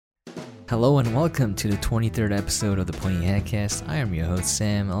Hello and welcome to the 23rd episode of the Pointy I am your host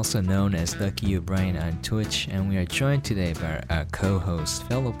Sam, also known as Lucky O'Brien on Twitch, and we are joined today by our co-host,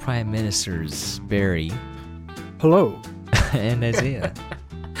 fellow Prime Ministers Barry. Hello. And Isaiah.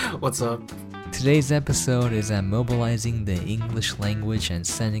 What's up? Today's episode is on mobilizing the English language and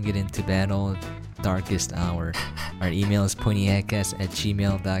sending it into battle, darkest hour. Our email is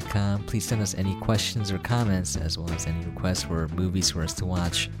pointyhackcast@gmail.com. Please send us any questions or comments, as well as any requests for movies for us to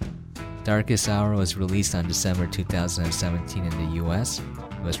watch. Darkest Hour was released on December 2017 in the US.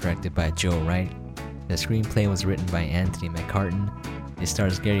 It was directed by Joe Wright. The screenplay was written by Anthony McCartan. It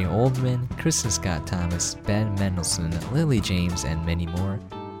stars Gary Oldman, Kristen Scott Thomas, Ben Mendelsohn, Lily James, and many more.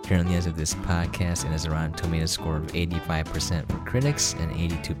 Currently, as of this podcast, it has a Rotten Tomatoes score of 85% for critics and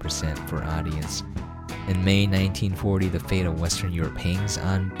 82% for audience. In May 1940, the fate of Western Europe hangs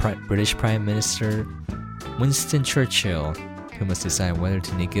on British Prime Minister Winston Churchill, who must decide whether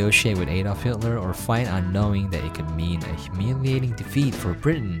to negotiate with Adolf Hitler or fight on knowing that it could mean a humiliating defeat for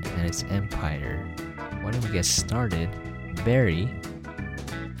Britain and its empire. Why don't we get started? Barry?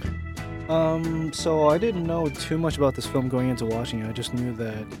 So I didn't know too much about this film going into watching it. I just knew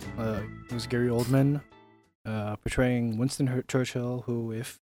that it was Gary Oldman portraying Winston Churchill, who,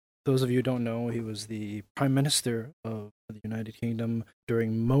 if those of you don't know, he was the Prime Minister of the United Kingdom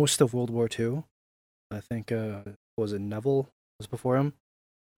during most of World War II. I think, was it Neville was before him?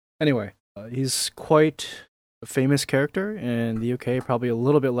 Anyway, he's quite a famous character in the UK, probably a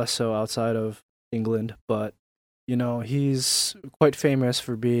little bit less so outside of England, but you know, he's quite famous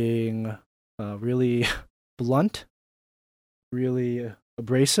for being really blunt, really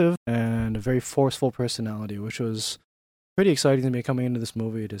abrasive, and a very forceful personality, which was pretty exciting to me coming into this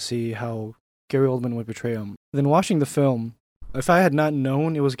movie to see how Gary Oldman would portray him. Then watching the film, if I had not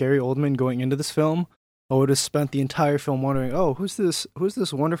known it was Gary Oldman going into this film, I would have spent the entire film wondering, oh, who's this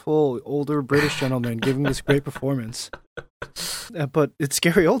wonderful older British gentleman giving this great performance? But it's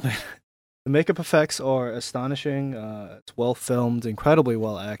Gary Oldman. The makeup effects are astonishing. It's well filmed, incredibly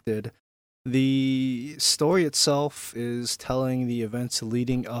well acted. The story itself is telling the events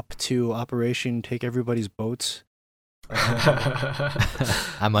leading up to Operation Take Everybody's Boats.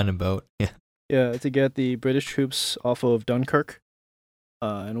 I'm on a boat. Yeah, to get the British troops off of Dunkirk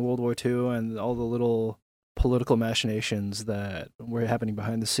in World War II, and all the little political machinations that were happening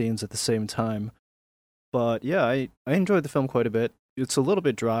behind the scenes at the same time. But yeah, I enjoyed the film quite a bit. It's a little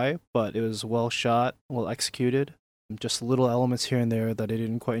bit dry, but it was well shot, well executed. Just little elements here and there that I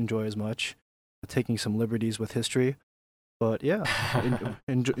didn't quite enjoy as much. Taking some liberties with history. But yeah,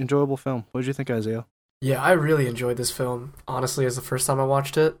 enjoyable film. What did you think, Isaiah? Yeah, I really enjoyed this film. Honestly, as the first time I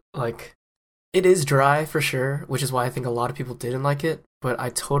watched it, it is dry for sure, which is why I think a lot of people didn't like it. But I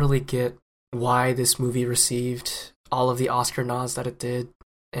totally get why this movie received all of the Oscar nods that it did.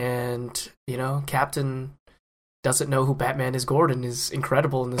 And, you know, Captain doesn't know who Batman is. Gordon is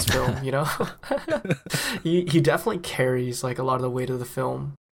incredible in this film, you know? he definitely carries a lot of the weight of the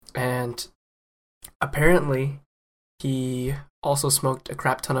film. And apparently he also smoked a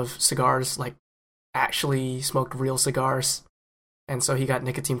crap ton of cigars, actually smoked real cigars. And so he got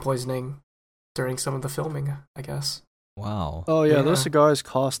nicotine poisoning during some of the filming, I guess. Wow. Oh yeah, those cigars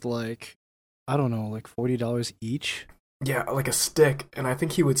cost I don't know, $40 each. Yeah, a stick. And I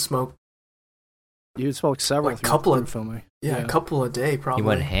think he would smoke. You would smoke several. A couple of filming. Yeah, a couple a day probably. He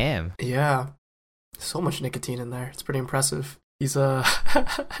went ham. Yeah, so much nicotine in there. It's pretty impressive. He's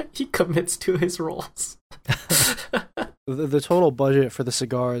he commits to his roles. The total budget for the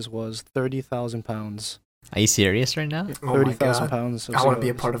cigars was £30,000. Are you serious right now? Oh 30,000 pounds. I want to be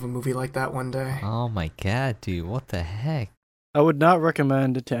a part of a movie like that one day. Oh my god, dude! What the heck? I would not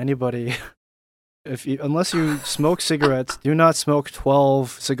recommend it to anybody. Unless you smoke cigarettes, do not smoke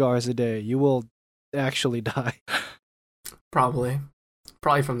 12 cigars a day. You will actually die. Probably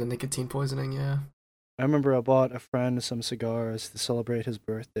from the nicotine poisoning. Yeah. I remember I bought a friend some cigars to celebrate his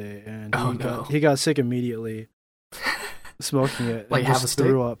birthday, and he got sick immediately smoking it. And half a stick?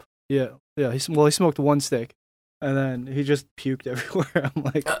 Threw up. Yeah. He smoked one stick, and then he just puked everywhere. I'm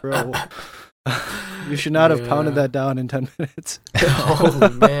like, bro, you should not have pounded that down in 10 minutes. Oh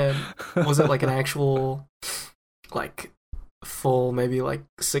man, was it an actual, full, maybe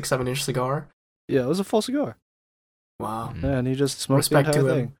 6-7 inch cigar? Yeah, it was a full cigar. Wow. Yeah, and he just smoked Respect the entire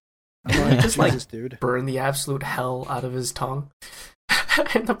to thing. him. I'm like, just Jesus, dude. Burn the absolute hell out of his tongue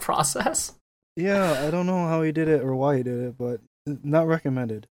in the process. Yeah, I don't know how he did it or why he did it, but not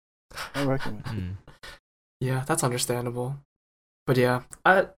recommended. Not recommended. Yeah, that's understandable. But yeah,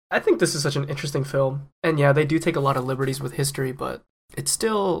 I think this is such an interesting film. And yeah, they do take a lot of liberties with history, but it's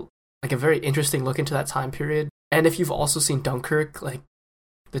still a very interesting look into that time period. And if you've also seen Dunkirk,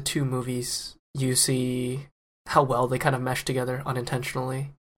 the two movies, you see how well they kind of mesh together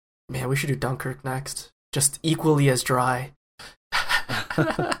unintentionally. Man, we should do Dunkirk next. Just equally as dry.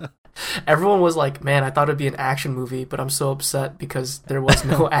 Everyone was like, man, I thought it'd be an action movie, but I'm so upset because there was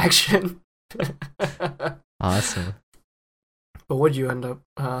no action. Awesome. But what'd you end up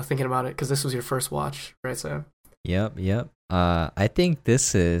thinking about it? Because this was your first watch, right, Sam? Yep. I think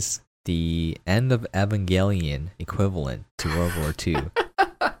this is the end of Evangelion equivalent to World War II.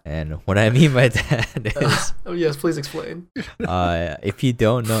 And what I mean by that is... oh, yes, please explain. If you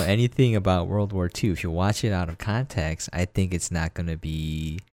don't know anything about World War II, if you watch it out of context, I think it's not going to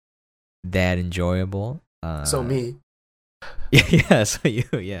be that enjoyable. So me. Yeah, so you,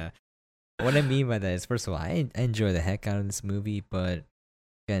 yeah. What I mean by that is, first of all, I enjoy the heck out of this movie, but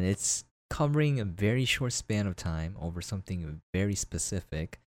again, it's covering a very short span of time over something very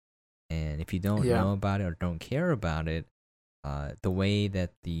specific. And if you don't know about it or don't care about it, the way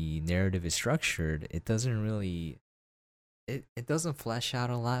that the narrative is structured, it doesn't really, it doesn't flesh out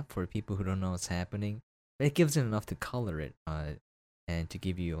a lot for people who don't know what's happening. But it gives it enough to color it, and to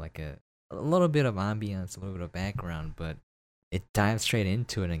give you like a little bit of ambiance, a little bit of background, but it dives straight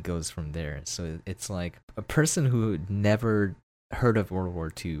into it and goes from there. So it's like a person who never heard of World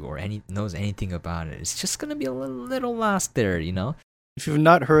War II or knows anything about it, it's just gonna be a little lost there, you know? If you've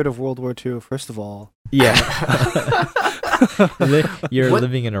not heard of World War II, first of all, yeah, you're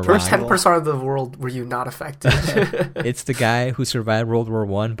living in a first 10% of the world were you not affected. It's the guy who survived World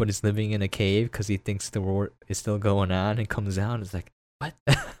War I, but is living in a cave because he thinks the war is still going on, and comes out and is like, what?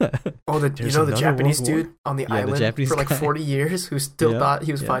 Oh, the Japanese dude on the island for like 40 years who still thought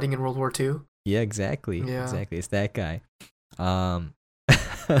he was fighting in World War II? Yeah, exactly. It's that guy.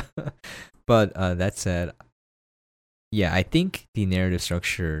 But that said, yeah, I think the narrative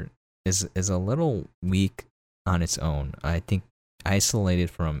structure is a little weak on its own. I think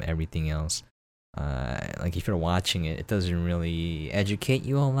isolated from everything else. Like if you're watching it, it doesn't really educate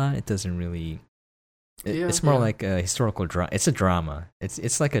you a lot. It doesn't really. It's more like a historical drama. It's a drama.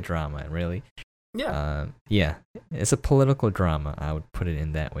 It's like a drama, really. Yeah. It's a political drama. I would put it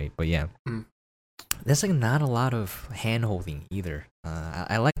in that way. But yeah, there's like not a lot of hand holding either.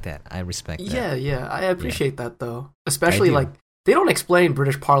 I like that. I respect that. Yeah. I appreciate that though. Especially like they don't explain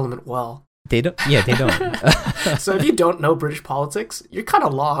British Parliament well. They don't. Yeah, they don't. So if you don't know British politics, you're kind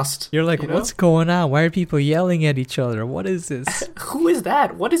of lost. You're like, what's going on? Why are people yelling at each other? What is this? Who is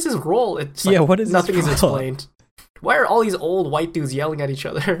that? What is his role? It's like, what is nothing his is explained. Why are all these old white dudes yelling at each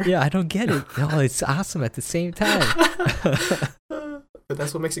other? Yeah, I don't get it. No, it's awesome at the same time. But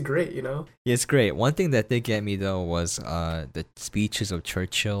that's what makes it great, you know? Yeah, it's great. One thing that did get me though was the speeches of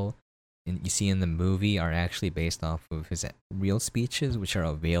Churchill you see in the movie are actually based off of his real speeches, which are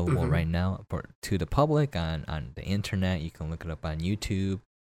available right now to the public on the internet. You can look it up on YouTube.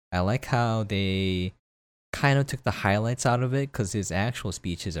 I like how they kind of took the highlights out of it because his actual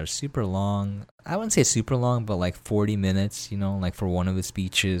speeches are super long. I wouldn't say super long, but like 40 minutes, you know, like for one of his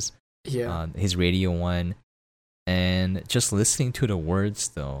speeches. Yeah. His radio one. And just listening to the words,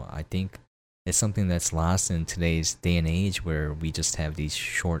 though, I think it's something that's lost in today's day and age where we just have these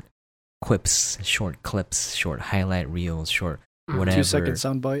short quips, short clips, short highlight reels, short whatever. 2-second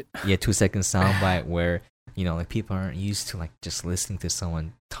soundbite. Yeah, 2-second soundbite where, you know, like people aren't used to like just listening to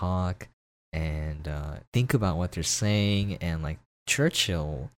someone talk and think about what they're saying. And like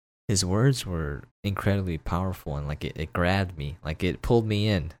Churchill, his words were incredibly powerful and like it grabbed me, like it pulled me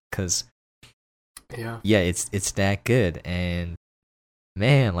in because it's that good. And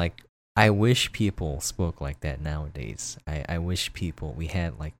man, like I wish people spoke like that nowadays. I wish we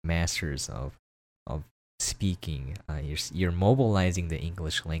had like masters of speaking. You're mobilizing the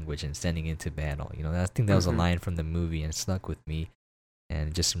English language and sending it into battle. You know, I think that was a line from the movie and it stuck with me. And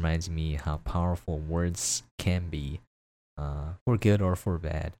it just reminds me how powerful words can be, for good or for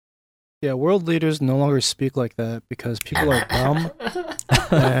bad. Yeah, world leaders no longer speak like that because people are dumb.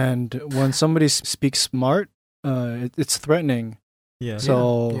 And when somebody speaks smart, it's threatening. Yeah.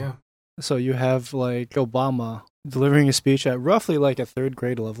 So you have like Obama delivering a speech at roughly like a 3rd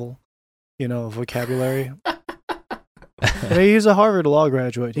grade level, you know, vocabulary. He's a Harvard Law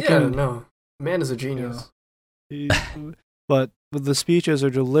graduate. Man is a genius. But the speeches are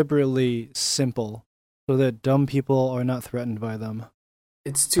deliberately simple so that dumb people are not threatened by them.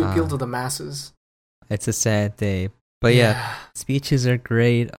 It's to appeal to the masses. It's a sad day. But yeah, speeches are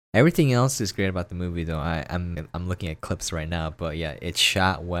great. Everything else is great about the movie, though. I'm looking at clips right now, but yeah, it's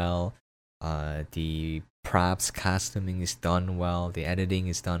shot well. The props, costuming is done well. The editing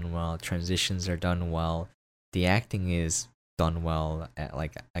is done well. Transitions are done well. The acting is done well.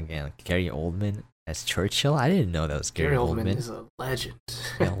 Like Gary Oldman as Churchill. I didn't know that was Gary Oldman. Is a legend.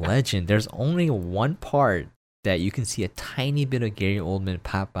 A legend. There's only one part that you can see a tiny bit of Gary Oldman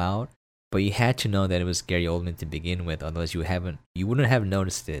pop out, but you had to know that it was Gary Oldman to begin with, otherwise you wouldn't have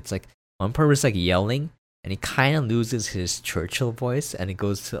noticed it. It's like one part was like yelling, and he kind of loses his Churchill voice, and it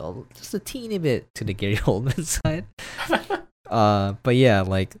goes to just a teeny bit to the Gary Oldman side. But yeah,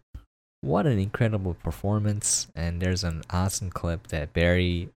 like, what an incredible performance. And there's an awesome clip that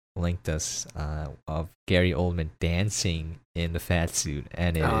Barry linked us of Gary Oldman dancing in the fat suit,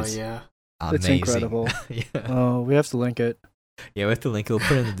 and it is amazing. It's incredible. Yeah. We have to link it. Yeah, we have to link it. We'll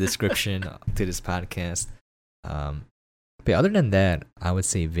put it in the description to this podcast. But other than that, I would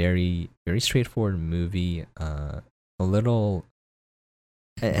say very, very straightforward movie. A little,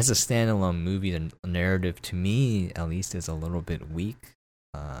 as a standalone movie, the narrative to me, at least, is a little bit weak.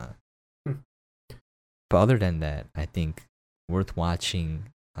 But other than that, I think worth watching.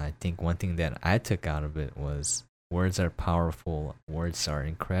 I think one thing that I took out of it was words are powerful. Words are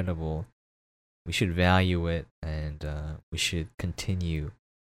incredible. We should value it, and we should continue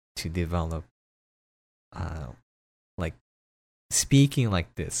to develop, like, speaking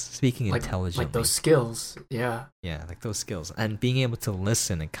like this, speaking intelligently. Like those skills, yeah. Yeah, like those skills. And being able to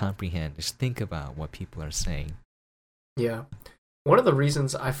listen and comprehend, just think about what people are saying. Yeah. One of the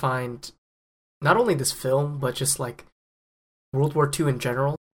reasons I find not only this film, but just like World War II in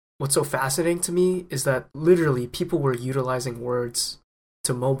general, what's so fascinating to me is that literally people were utilizing words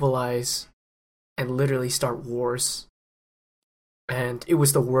to mobilize and literally start wars. And it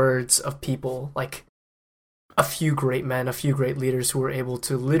was the words of people, like a few great men, a few great leaders who were able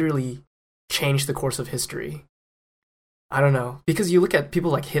to literally change the course of history. I don't know. Because you look at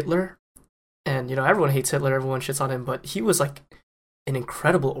people like Hitler, and, you know, everyone hates Hitler, everyone shits on him, but he was like an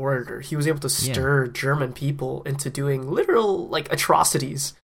incredible orator. He was able to stir German people into doing literal, like,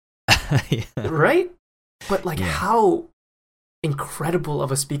 atrocities. Yeah. Right? But, like, how incredible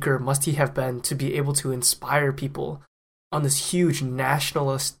of a speaker must he have been to be able to inspire people on this huge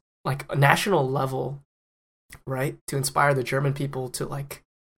nationalist, like, a national level, right? To inspire the German people to, like,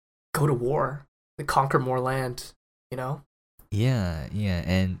 go to war, to conquer more land, you know? Yeah,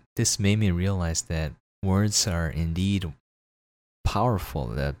 and this made me realize that words are indeed powerful.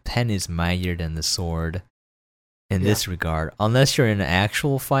 The pen is mightier than the sword in this regard. Unless you're in an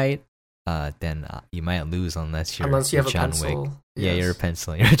actual fight, then you might lose unless you have John a pencil. Wick. Yeah, you're a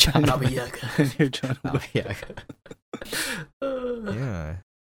pencil. You're a John Wick. You're John Wick. Yeah.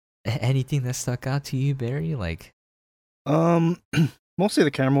 Anything that stuck out to you, Barry? Like, mostly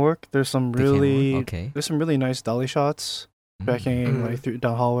the camera work. There's some really there's some really nice dolly shots. Tracking like through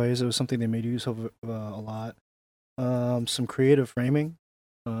down hallways. It was something they made use of a lot. Some creative framing.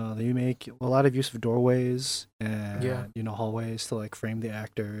 They make a lot of use of doorways and hallways to like frame the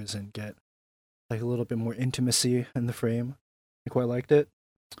actors and get like a little bit more intimacy in the frame. I quite liked it.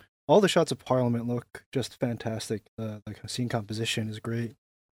 All the shots of Parliament look just fantastic. Like scene composition is great.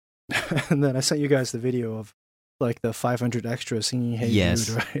 And then I sent you guys the video of like the 500 extras singing "Hey Jude,"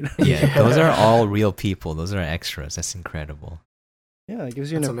 right? Yeah, those are all real people. Those are extras. That's incredible. Yeah, it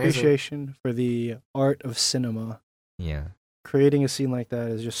gives you an appreciation for the art of cinema. Yeah. Creating a scene like that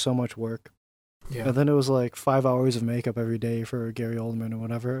is just so much work. Yeah. And then it was like 5 hours of makeup every day for Gary Oldman or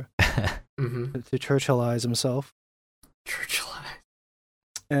whatever to Churchillize himself. Churchillize.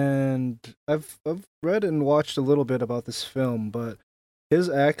 And I've read and watched a little bit about this film, but his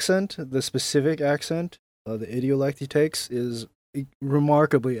accent, the specific accent, the idiolect he takes, is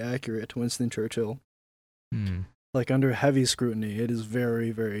remarkably accurate to Winston Churchill. Like under heavy scrutiny, it is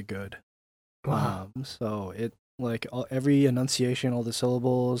very, very good. Wow. So it like every enunciation, all the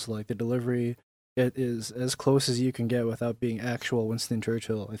syllables, like the delivery, it is as close as you can get without being actual Winston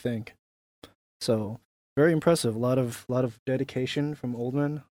Churchill, I think. So very impressive. A lot of dedication from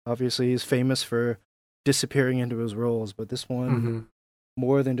Oldman. Obviously, he's famous for disappearing into his roles, but this one,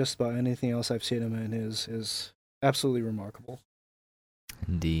 more than just about anything else I've seen him in, is absolutely remarkable.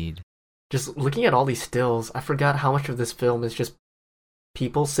 Indeed. Just looking at all these stills, I forgot how much of this film is just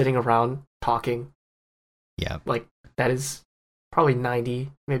people sitting around talking. Yeah. Like, that is probably 90,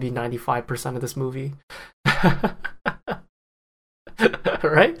 maybe 95% of this movie.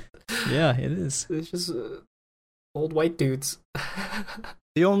 Right? Yeah, it is. It's just old white dudes.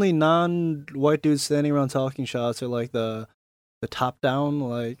 The only non-white dudes standing around talking shots are like the top-down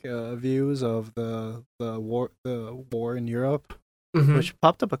like views of the war in Europe, which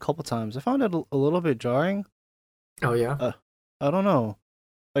popped up a couple times. I found it a little bit jarring. Oh yeah. I don't know.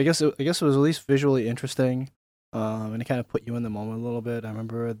 I guess it was at least visually interesting, and it kind of put you in the moment a little bit. I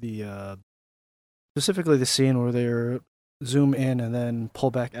remember specifically the scene where they zoom in and then pull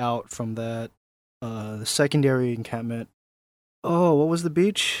back out from that the secondary encampment. Oh, what was the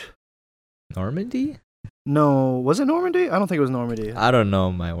beach? Normandy? No, was it Normandy? I don't think it was Normandy. I don't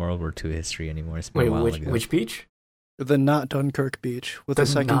know my World War II history anymore. It's been a while ago. Which beach? The not Dunkirk beach with the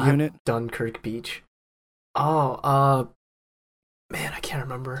second not unit. Dunkirk beach. Oh, man, I can't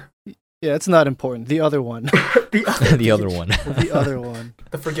remember. Yeah, it's not important. The other one. The other one. The other one.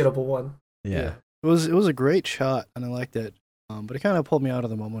 The forgettable one. Yeah. It was a great shot, and I liked it. But it kind of pulled me out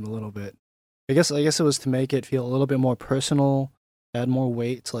of the moment a little bit. I guess it was to make it feel a little bit more personal, add more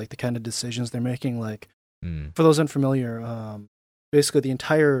weight to like the kind of decisions they're making. Like, for those unfamiliar, basically the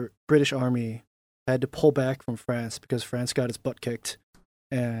entire British army had to pull back from France because France got its butt kicked,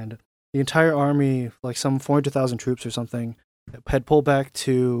 and the entire army, like some 400,000 troops or something, had pulled back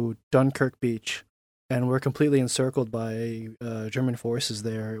to Dunkirk Beach, and were completely encircled by German forces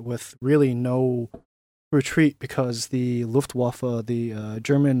there with really no retreat because the Luftwaffe, the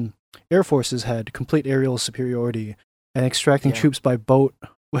German air forces, had complete aerial superiority, and extracting troops by boat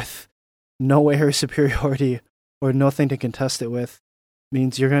with no air superiority or nothing to contest it with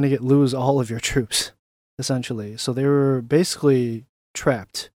means you're going to lose all of your troops, essentially. So they were basically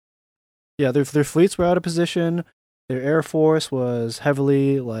trapped. Yeah, their fleets were out of position. Their air force was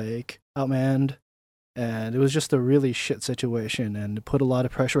heavily outmanned, and it was just a really shit situation, and it put a lot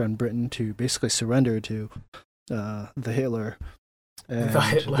of pressure on Britain to basically surrender to the Hitler. And the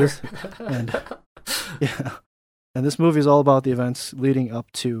Hitler. And this movie is all about the events leading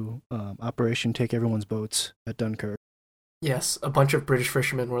up to Operation Take Everyone's Boats at Dunkirk. Yes, a bunch of British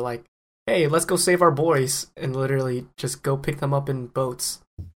fishermen were like, hey, let's go save our boys, and literally just go pick them up in boats,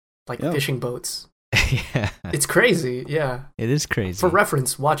 fishing boats. Yeah. It's crazy, yeah. It is crazy. For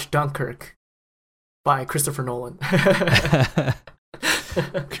reference, watch Dunkirk by Christopher Nolan.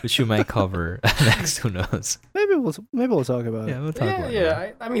 Which you might cover next, who knows? Maybe we'll talk about it. Yeah, we'll talk about it.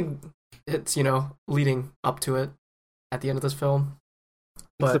 Yeah, I mean, it's, leading up to it at the end of this film.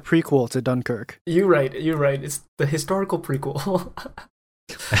 It's the prequel to Dunkirk. You're right. It's the historical prequel.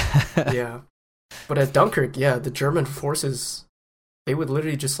 Yeah. But at Dunkirk, the German forces, they would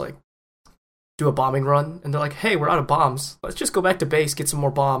literally just do a bombing run, and they're like, hey, we're out of bombs. Let's just go back to base, get some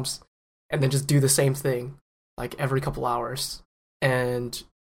more bombs, and then just do the same thing, every couple hours. And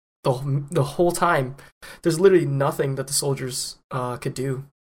the whole time, there's literally nothing that the soldiers could do.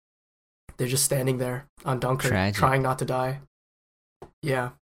 They're just standing there on Dunkirk, trying not to die.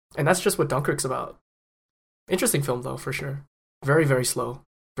 Yeah. And that's just what Dunkirk's about. Interesting film, though, for sure. Very, very slow.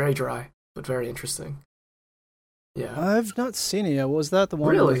 Very dry, but very interesting. Yeah. I've not seen it yet. Was that the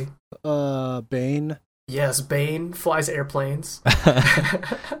one with Bane? Yes, Bane flies airplanes.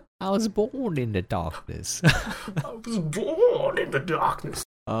 I was born in the darkness. I was born in the darkness.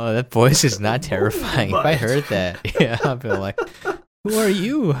 Oh, that voice is not terrifying. If I heard that, I'd be like, who are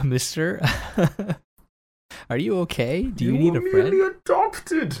you, mister? Are you okay? Do you need a friend? You were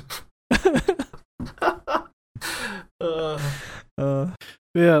adopted.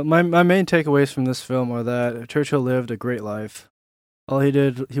 Yeah, my main takeaways from this film are that Churchill lived a great life. All he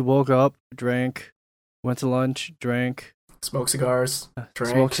did, he woke up, drank, went to lunch, drank. Smoked cigars,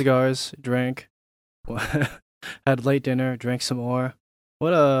 drank. Smoked cigars, drank. Had late dinner, drank some more.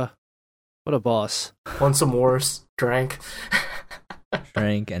 What a boss. Won some wars, drank.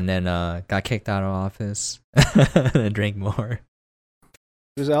 Drank, and then got kicked out of office. And then drank more.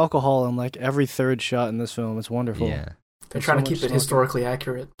 There's alcohol in every third shot in this film. It's wonderful. Yeah. They're trying to keep it historically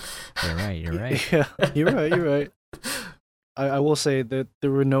accurate. You're right. Yeah, you're right. I will say that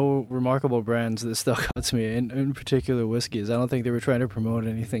there were no remarkable brands that stuck out to me, in particular whiskeys. I don't think they were trying to promote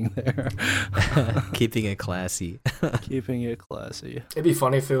anything there. Keeping it classy. Keeping it classy. It'd be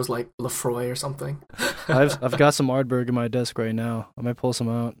funny if it was like Lefroy or something. I've got some Ardbeg in my desk right now. I might pull some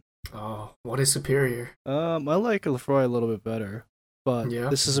out. Oh, what is superior? I like Lefroy a little bit better, but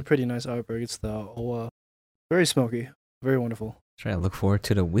this is a pretty nice Ardbeg. It's the very smoky, very wonderful. Try to look forward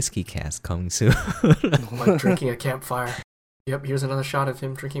to the whiskey cast coming soon. Like drinking a campfire. Yep, here's another shot of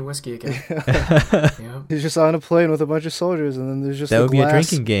him drinking whiskey again. Yep. He's just on a plane with a bunch of soldiers, and then there's just that would be a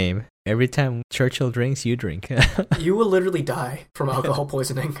drinking game. Every time Churchill drinks, you drink. You will literally die from alcohol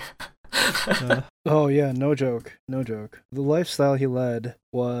poisoning. Oh yeah, no joke. The lifestyle he led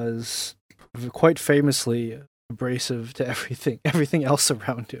was quite famously abrasive to everything else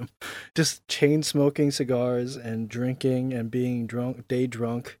around him. Just chain smoking cigars and drinking and being day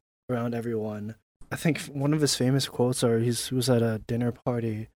drunk around everyone. I think one of his famous quotes are he was at a dinner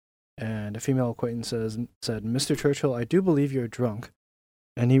party and a female acquaintance said, "Mr. Churchill, I do believe you're drunk."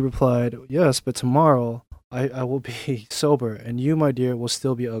 And he replied, "Yes, but tomorrow I will be sober and you, my dear, will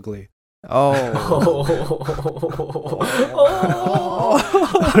still be ugly."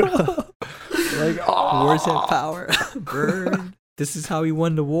 words have power. Burn. This is how he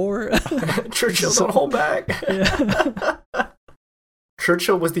won the war. Churchill, don't hold back. Yeah.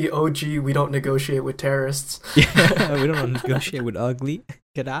 Churchill was the OG, we don't negotiate with terrorists. Yeah, we don't negotiate with ugly.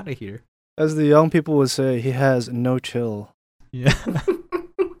 Get out of here. As the young people would say, he has no chill. Yeah.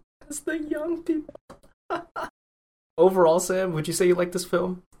 As the young people. Overall, Sam, would you say you like this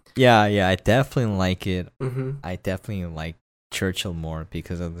film? Yeah, I definitely like it. Mm-hmm. I definitely like Churchill more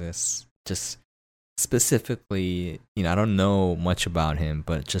because of this. Just specifically, I don't know much about him,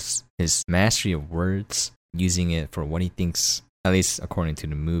 but just his mastery of words, using it for what he thinks, at least according to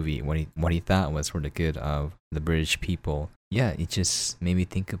the movie, what he thought was for the good of the British people. Yeah, it just made me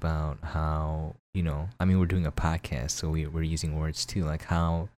think about how, we're doing a podcast, so we're using words too, like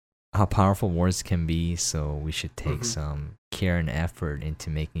how powerful words can be, so we should take some care and effort into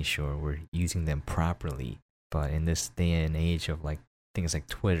making sure we're using them properly. But in this day and age of like things like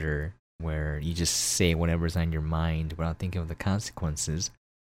Twitter, where you just say whatever's on your mind without thinking of the consequences,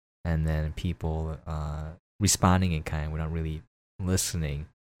 and then people responding in kind without really listening,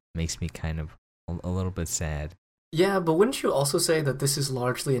 makes me kind of a little bit sad. Yeah, but wouldn't you also say that this is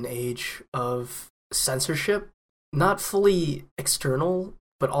largely an age of censorship? Not fully external,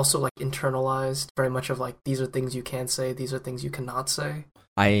 but also like internalized, very much of like, these are things you can say, these are things you cannot say.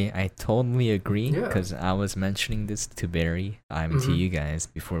 I totally agree, because I was mentioning this to Barry, to you guys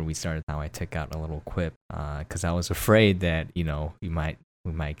before we started, how I took out a little quip, because I was afraid that, we might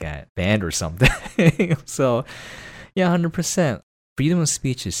get banned or something. So, yeah, 100%. Freedom of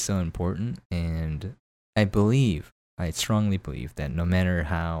speech is so important, and I strongly believe that no matter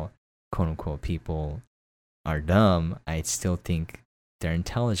how, quote-unquote, people are dumb, I still think they're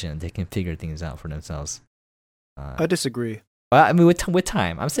intelligent. They can figure things out for themselves. I disagree. Well, I mean, with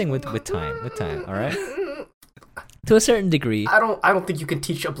time. I'm saying with time. All right. To a certain degree. I don't think you can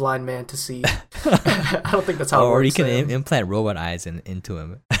teach a blind man to see. I don't think that's how it works. Or you can implant robot eyes into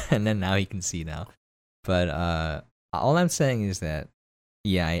him, and then now he can see now. But all I'm saying is that,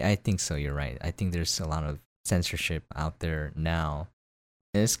 yeah, I think so. You're right. I think there's a lot of censorship out there now.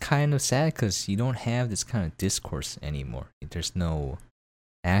 And it's kind of sad because you don't have this kind of discourse anymore. There's no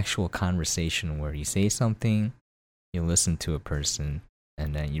actual conversation where you say something, you listen to a person,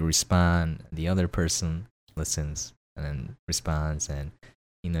 and then you respond. The other person listens and then responds. And,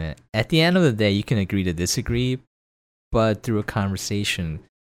 at the end of the day, you can agree to disagree, but through a conversation,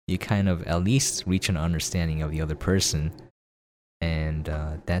 you kind of at least reach an understanding of the other person. And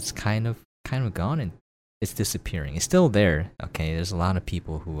that's kind of gone, and it's disappearing. It's still there, okay? There's a lot of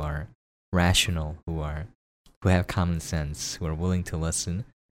people who are rational, who have common sense, who are willing to listen.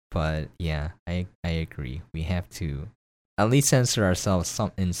 But yeah, I agree. We have to at least censor ourselves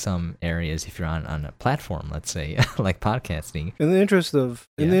in some areas if you're on a platform, let's say, like podcasting. In the interest of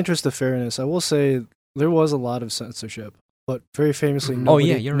fairness, I will say there was a lot of censorship, but very famously,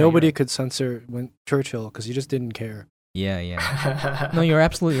 nobody could censor Churchill because he just didn't care. Yeah. No, you're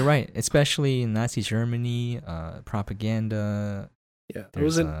absolutely right. Especially in Nazi Germany, propaganda. Yeah, it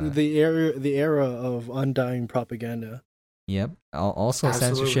was in the era of undying propaganda. Yep. Also,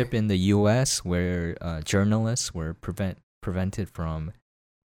 absolutely. Censorship in the U.S., where journalists were prevented from.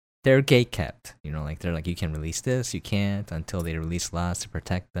 They're gatekept. They're like, you can release this, you can't, until they release laws to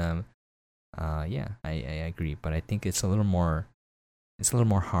protect them. Yeah, I agree, but I think it's a little more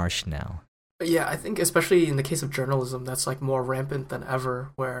harsh now. Yeah, I think especially in the case of journalism, that's like more rampant than ever,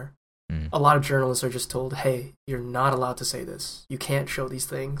 where a lot of journalists are just told, hey, you're not allowed to say this. You can't show these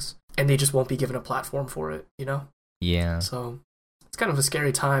things. And they just won't be given a platform for it, Yeah. So it's kind of a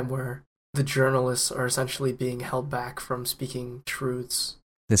scary time where the journalists are essentially being held back from speaking truths.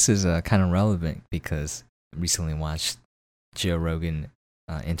 This is kind of relevant because I recently watched Joe Rogan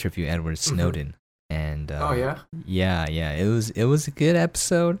interview Edward Snowden. And oh yeah, yeah, it was a good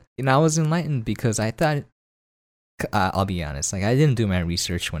episode, and I was enlightened because I thought, I'll be honest, like I didn't do my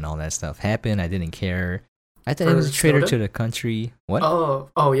research when all that stuff happened. I didn't care. I thought he was a traitor to the country. What?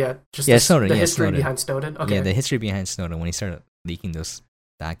 Oh yeah, just Snowden. The history behind Snowden. Okay. Yeah, the history behind Snowden when he started leaking those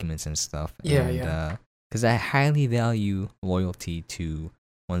documents and stuff. Yeah. Because I highly value loyalty to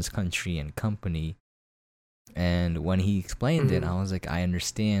one's country and company. And when he explained it, I was like, I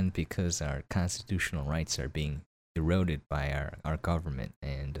understand, because our constitutional rights are being eroded by our government.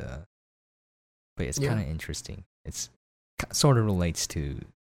 And but it's kind of interesting. It's sort of relates to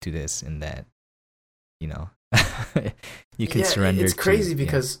this in that, you can surrender. It's crazy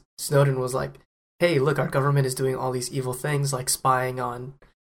because Snowden was like, hey, look, our government is doing all these evil things like spying on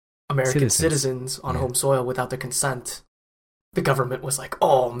American citizens on home soil without their consent. The government was like,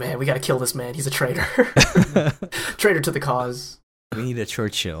 oh man, we gotta kill this man. He's a traitor. Traitor to the cause. We need a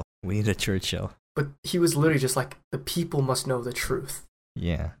Churchill. But he was literally just like, the people must know the truth.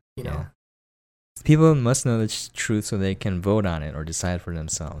 Yeah. You know? People must know the truth so they can vote on it or decide for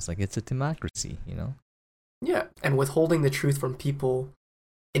themselves. Like, it's a democracy, you know? Yeah, and withholding the truth from people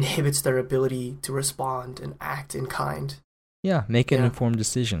inhibits their ability to respond and act in kind. Yeah, make an informed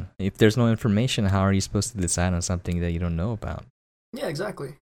decision. If there's no information, how are you supposed to decide on something that you don't know about? Yeah,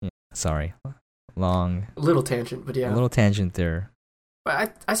 exactly. Yeah, sorry. A little tangent, but yeah. A little tangent there.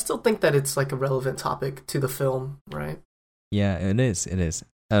 But I still think that it's like a relevant topic to the film, right? Yeah, it is. It is.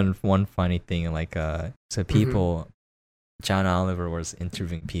 And one funny thing, like, so people, John Oliver was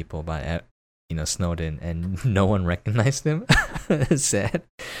interviewing people about, Snowden, and no one recognized him. It's sad,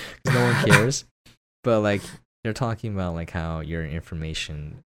 'cause no one cares. But like, they're talking about like how your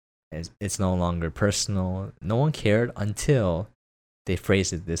information it's no longer personal. No one cared until they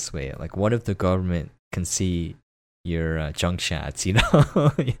phrased it this way. Like, what if the government can see your junk shots,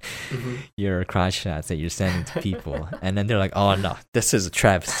 your crotch shots that you're sending to people, and then they're like, "Oh no, this is a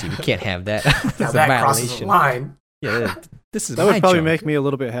travesty. We can't have that. This is a that crosses the line." Yeah, this is that would probably junk. make me a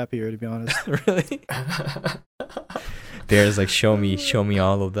little bit happier, to be honest. Really? Bear's like, show me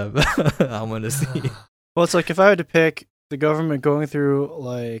all of them. I want to see. Well, it's like if I had to pick the government going through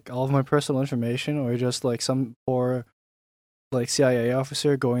like all of my personal information, or just like some poor like CIA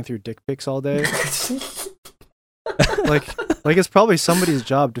officer going through dick pics all day. like it's probably somebody's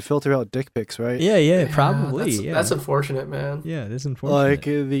job to filter out dick pics, right? Yeah, probably. That's unfortunate, man. Yeah, that's unfortunate. Like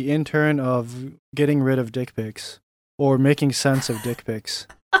the intern of getting rid of dick pics or making sense of dick pics.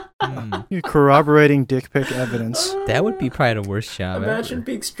 You're corroborating dick pic evidence. That would be probably the worst job Imagine ever.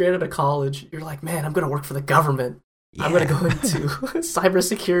 being straight out of college. You're like, man, I'm going to work for the government. Yeah. I'm going to go into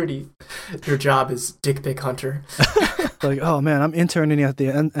cybersecurity. Your job is dick pic hunter. Like, oh man, I'm interning at the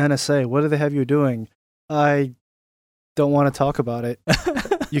NSA. What do they have you doing? I don't want to talk about it.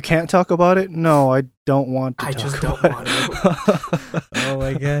 You can't talk about it? No, I don't want to. I just don't want to. Oh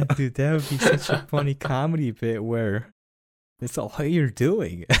my god, dude, that would be such a funny comedy bit where it's all you're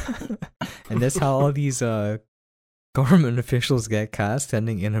doing. And that's how all these government officials get caught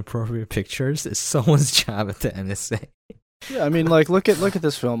sending inappropriate pictures. It's someone's job at the NSA. Yeah, I mean, like, look at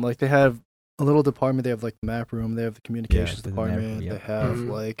this film. Like, they have a little department. They have like the map room. They have the communications department. They have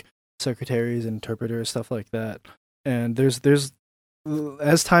like secretaries, interpreters, stuff like that. And there's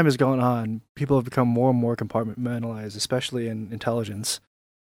as time has gone on, people have become more and more compartmentalized, especially in intelligence.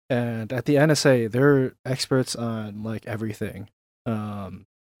 And at the NSA, they're experts on like everything.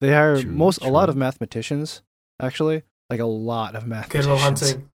 They hire a lot of mathematicians, actually, like a lot of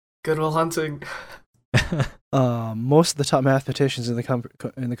mathematicians. Good will hunting. Most of the top mathematicians in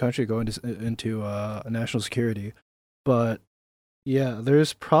the country go into national security, but yeah,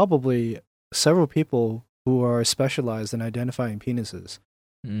 there's probably several people who are specialized in identifying penises.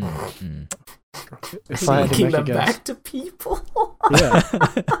 Mm-hmm. If I had to make them back to people. Yeah.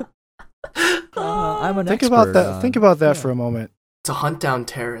 I'm an Think expert. Think about that for a moment. To hunt down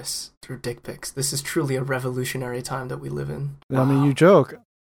terrorists through dick pics. This is truly a revolutionary time that we live in. I mean, you joke.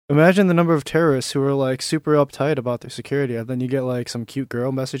 Imagine the number of terrorists who are like super uptight about their security, and then you get like some cute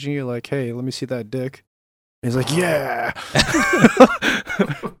girl messaging you like, "Hey, let me see that dick." And he's like, "Yeah."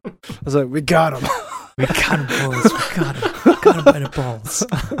 I was like, "We got him. We got him, boys. We got him. We got him by the balls."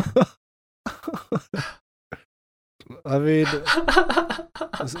 I mean,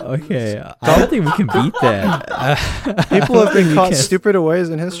 okay, I don't think we can beat that. People have been caught stupider ways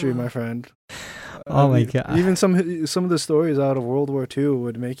in history, my friend. Oh my god! Even some of the stories out of World War II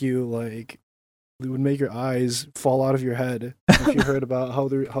would make you like, it would make your eyes fall out of your head if you heard about how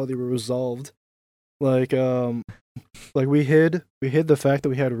they were resolved. Like we hid the fact that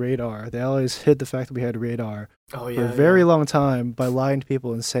we had radar. The Allies hid the fact that we had radar for a very long time by lying to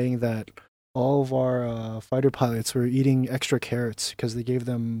people and saying that all of our fighter pilots were eating extra carrots because they gave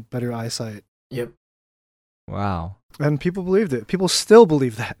them better eyesight. Yep. Wow. And people believed it. People still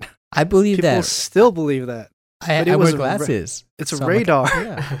believe that. I believe people that. People still believe that. I wear glasses. It's a radar. Like,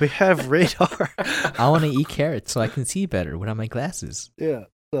 yeah. We have radar. I want to eat carrots so I can see better without my glasses. Yeah.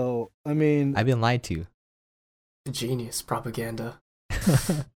 So, I mean, I've been lied to. Genius propaganda.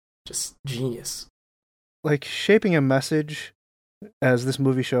 Just genius. Like, shaping a message, as this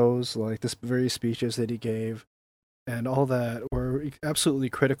movie shows, like this various speeches that he gave and all that were absolutely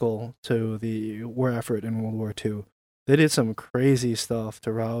critical to the war effort in World War II. They did some crazy stuff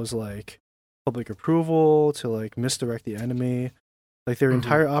to rouse like public approval, to like misdirect the enemy. Like their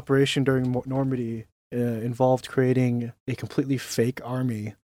entire operation during Normandy involved creating a completely fake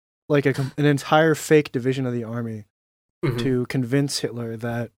army, like an entire fake division of the army to convince Hitler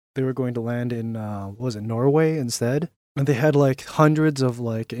that they were going to land in, Norway instead? and they had like hundreds of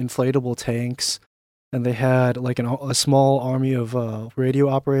like inflatable tanks, and they had like a small army of radio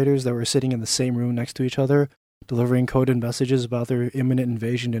operators that were sitting in the same room next to each other, delivering coded messages about their imminent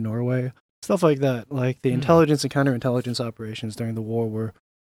invasion to Norway. Stuff like that. Like the intelligence and counterintelligence operations during the war were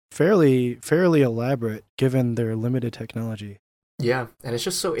fairly elaborate given their limited technology. Yeah, and it's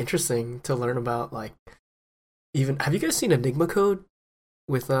just so interesting to learn about, like, even, have you guys seen Enigma Code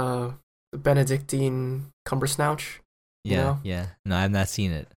with Benedictine Cumbersnouch? Yeah. No, I've not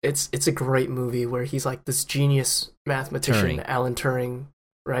seen it. It's a great movie where he's like this genius mathematician, Alan Turing,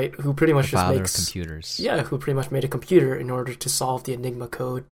 right? Who pretty much just makes computers. Yeah, who pretty much made a computer in order to solve the Enigma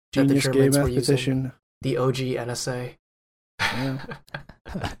code Genius that the gay Germans were using. mathematician. The OG NSA.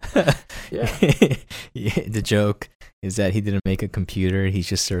 Yeah. Yeah. The joke is that he didn't make a computer. He's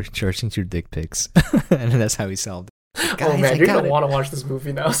just searching through dick pics, and that's how he solved it. Guys, oh man, you're gonna want to watch this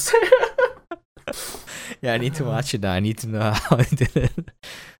movie now. Yeah, I need to watch it now. I need to know how he did it.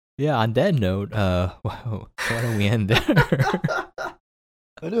 Yeah, on that note, wow, why don't we end there?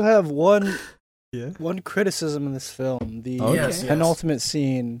 I do have one criticism in this film. The penultimate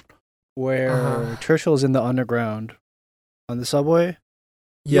scene where Churchill's in the underground on the subway.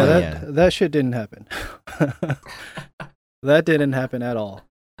 That shit didn't happen. That didn't happen at all.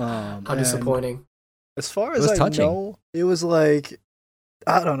 How disappointing. As far as I know, it was like,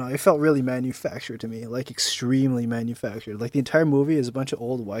 I don't know, it felt really manufactured to me, like extremely manufactured. Like the entire movie is a bunch of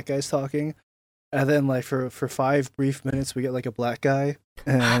old white guys talking, and then like for 5 brief minutes we get like a black guy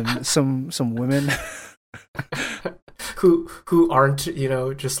and some women who aren't,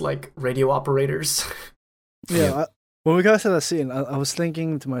 just like radio operators. Yeah. When we got to that scene, I was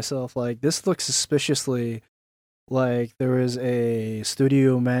thinking to myself, like, this looks suspiciously like there is a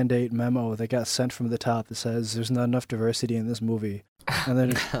studio mandate memo that got sent from the top that says there's not enough diversity in this movie.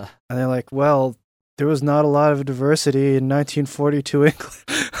 And they're like, well, there was not a lot of diversity in 1942 England.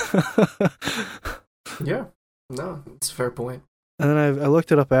 Yeah. No, it's a fair point. And then I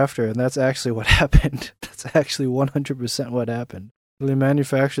looked it up after, and that's actually what happened. That's actually 100% what happened. They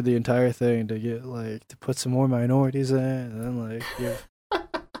manufactured the entire thing to get to put some more minorities in, and then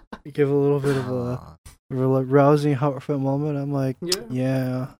give a little bit of a rousing, heartfelt moment. I'm like,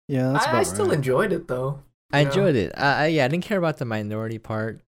 yeah, that's about I still enjoyed it though. I enjoyed it. I didn't care about the minority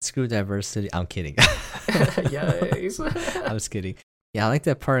part. Screw diversity. I'm kidding. Yeah, I was kidding. Yeah, I like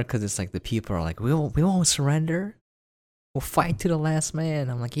that part because it's like the people are like, we won't surrender. We'll fight to the last man.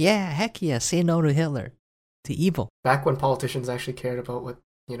 I'm like, yeah, heck yeah, say no to Hitler. To evil. Back when politicians actually cared about what,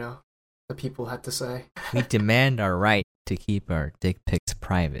 the people had to say. We demand our right to keep our dick pics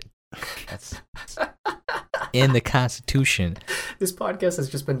private. That's in the Constitution. This podcast has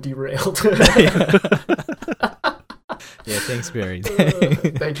just been derailed. Yeah, thanks, Barry.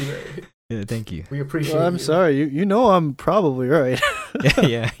 Thank you, Barry. Yeah, thank you. We appreciate I'm sorry. You know I'm probably right.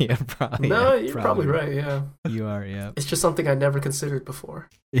 yeah, probably. No, you're probably right, yeah. You are, yeah. It's just something I never considered before.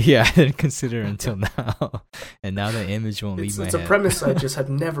 Yeah, I didn't consider until now. And now the image won't leave my head. It's a premise I just had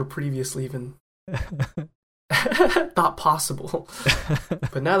never previously even thought possible.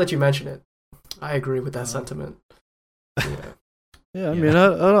 But now that you mention it, I agree with that sentiment. Yeah, I mean,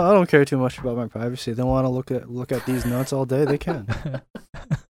 I don't care too much about my privacy. They want to look at these nuts all day, they can.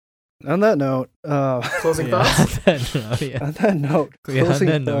 On that note, closing thoughts. On that note,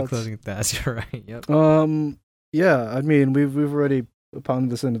 closing thoughts. You're right. Yep. Yeah, I mean, we've already pounded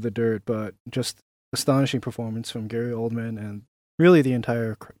this into the dirt, but just astonishing performance from Gary Oldman and really the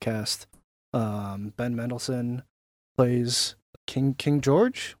entire cast. Ben Mendelsohn plays King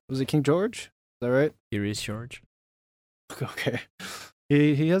George. Was it King George? Is that right? Curious George. Okay.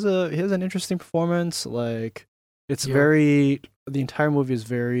 He has an interesting performance. Like, it's the entire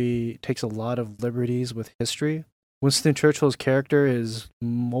movie takes a lot of liberties with history. Winston Churchill's character is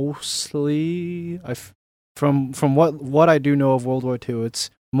mostly, from what I do know of World War II, it's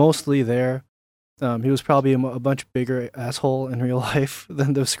mostly there. He was probably a much bigger asshole in real life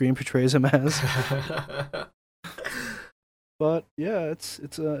than the screen portrays him as. But yeah,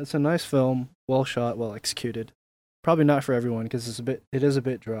 it's a nice film, well shot, well executed. Probably not for everyone because it is a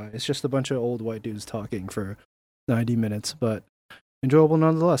bit dry. It's just a bunch of old white dudes talking for 90 minutes, but enjoyable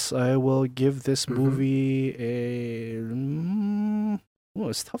nonetheless. I will give this movie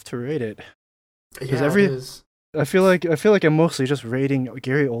it's tough to rate it. Yeah, it is. I feel like I'm mostly just rating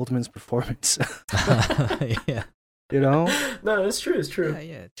Gary Oldman's performance. Yeah. No, it's true. It's true.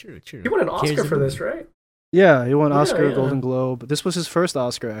 Yeah, true. He won an Oscar for this, right? Yeah, he won Oscar, Golden Globe. This was his first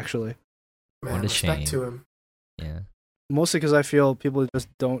Oscar, actually. Man, what a respect shame. to him. Yeah. Mostly because I feel people just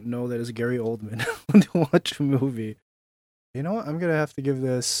don't know that it's Gary Oldman when they watch a movie. You know what? I'm gonna have to give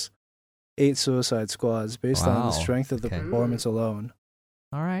this 8 Suicide Squads based on the Wow. strength of the Okay. performance alone.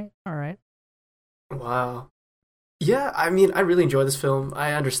 All right. Wow. Yeah, I mean, I really enjoy this film.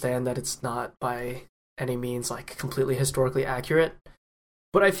 I understand that it's not by any means like completely historically accurate,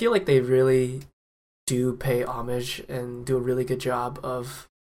 but I feel like they really do pay homage and do a really good job of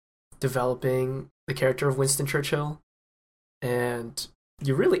developing the character of Winston Churchill. And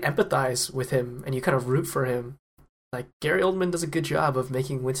you really empathize with him and you kind of root for him. Like, Gary Oldman does a good job of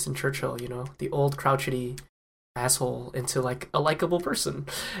making Winston Churchill, you know, the old crouchety asshole, into like a likable person.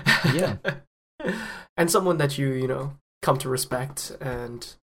 Yeah. And someone that you know, come to respect. And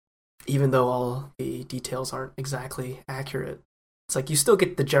even though all the details aren't exactly accurate, it's like you still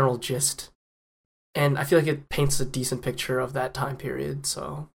get the general gist. And I feel like it paints a decent picture of that time period.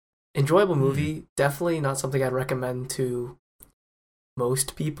 So, enjoyable movie. Definitely not something I'd recommend to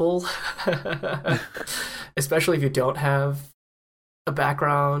most people. Especially if you don't have a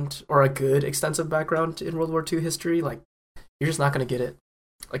background or a good extensive background in World War II history. Like, you're just not going to get it.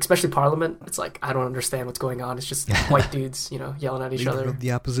 Like, especially Parliament, it's like, I don't understand what's going on. It's just white dudes, you know, yelling at each other.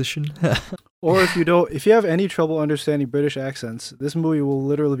 The opposition. Or if you have any trouble understanding British accents, this movie will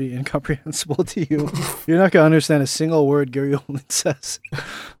literally be incomprehensible to you. You're not gonna understand a single word Gary Oldman says.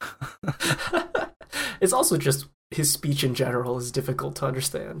 It's also just his speech in general is difficult to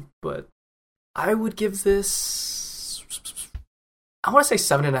understand. But I would give this, I want to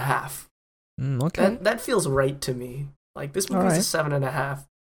say 7.5. Okay. That feels right to me. Like, this movie's All right. a 7.5.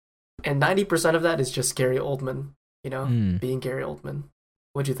 And 90% of that is just Gary Oldman, you know, being Gary Oldman.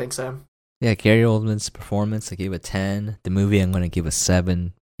 What'd you think, Sam? Yeah, Gary Oldman's performance, I gave a 10. The movie, I'm going to give a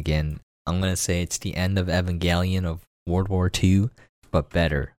 7. Again, I'm going to say it's the end of Evangelion of World War II, but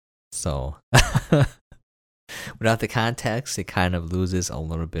better. So, without the context, it kind of loses a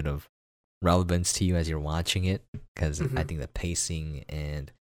little bit of relevance to you as you're watching it, because I think the pacing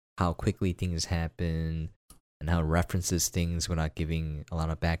and how quickly things happen and how it references things without giving a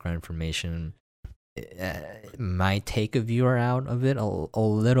lot of background information might take a viewer out of it a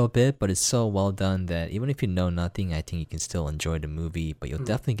little bit, but it's so well done that even if you know nothing, I think you can still enjoy the movie, but you'll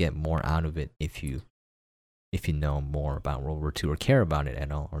definitely get more out of it if you know more about World War II or care about it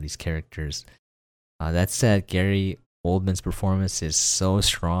at all, or these characters. That said, Gary Oldman's performance is so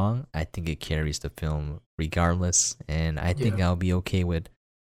strong, I think it carries the film regardless, and I think I'll be okay with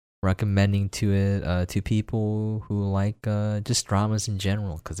recommending to people who like just dramas in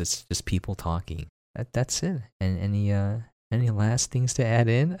general, because it's just people talking. That's it. And any last things to add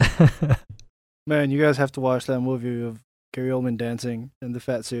in? Man, you guys have to watch that movie of Gary Oldman dancing in the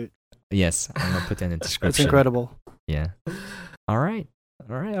fat suit. Yes, I'm gonna put that in the description. It's incredible. Yeah. All right.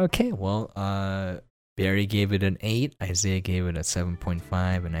 Okay. Well, Barry gave it an 8. Isaiah gave it a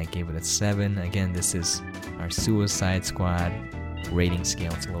 7.5, and I gave it a 7. Again, this is our Suicide Squad rating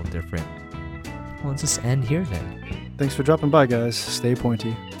scale. It's a little different. We'll just end here then. Thanks for dropping by, guys. Stay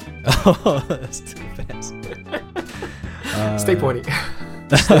pointy. Oh, that's too fast. Stay pointy.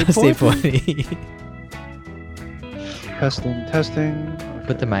 Stay pointy. Testing.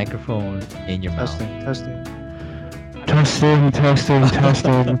 Put the microphone in your mouth. Testing.